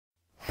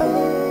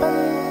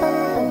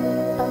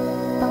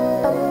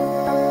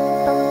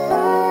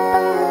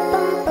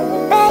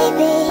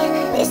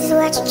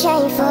what you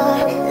came for.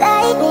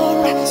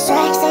 Lightning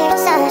strikes every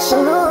time she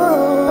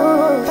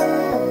moves,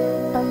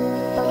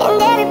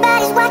 and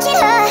everybody's watching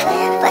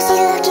her, but she's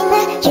looking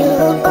at you.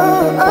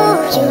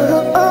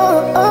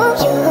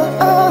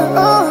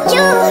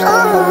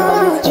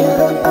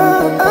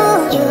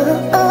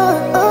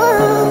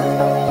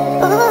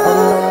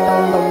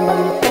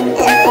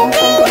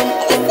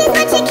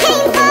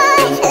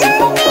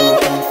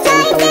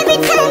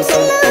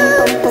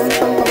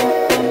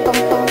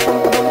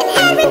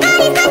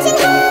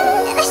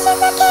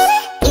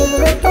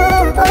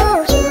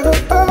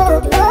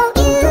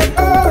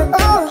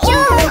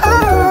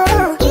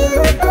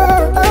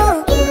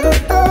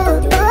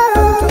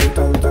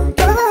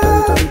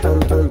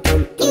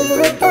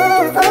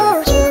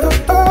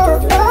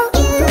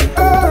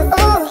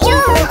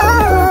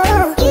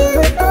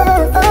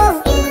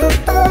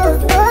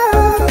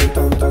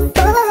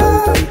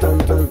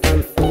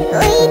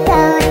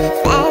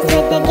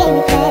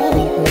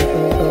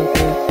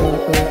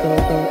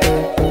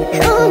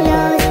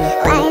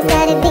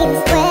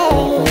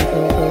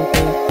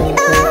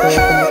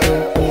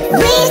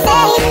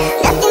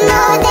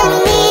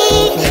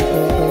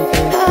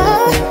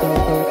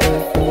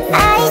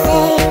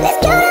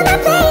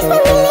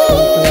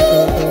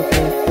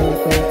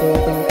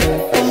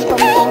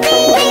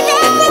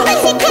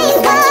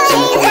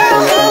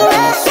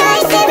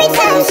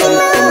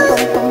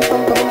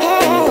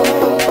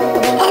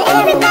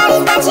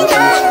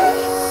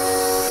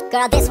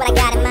 Girl, this what I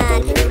got in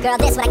mind. Girl,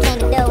 this what I came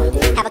to do.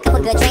 Have a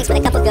couple good drinks with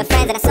a couple good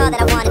friends, and I saw that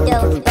I wanna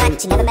do.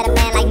 But she never met a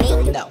man like me.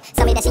 No.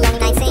 Tell me that she only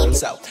 19.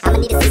 So I'ma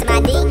need to see some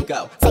ID.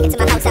 Go. Take it to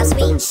my hotel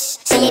suite.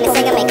 She ain't a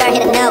singer, make her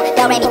hit a note.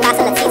 Do re mi fa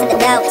sol la ti to the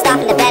dough. Stop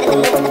in the bed and then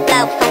move to the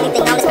flow. Only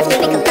thing on is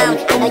perfume and cologne.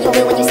 I know you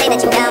will when you say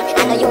that you don't.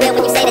 I know you will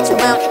when you say that you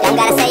won't. Don't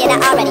gotta say it, I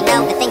already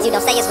know. The things you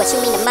don't say is what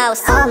you mean the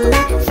most. All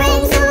my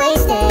friends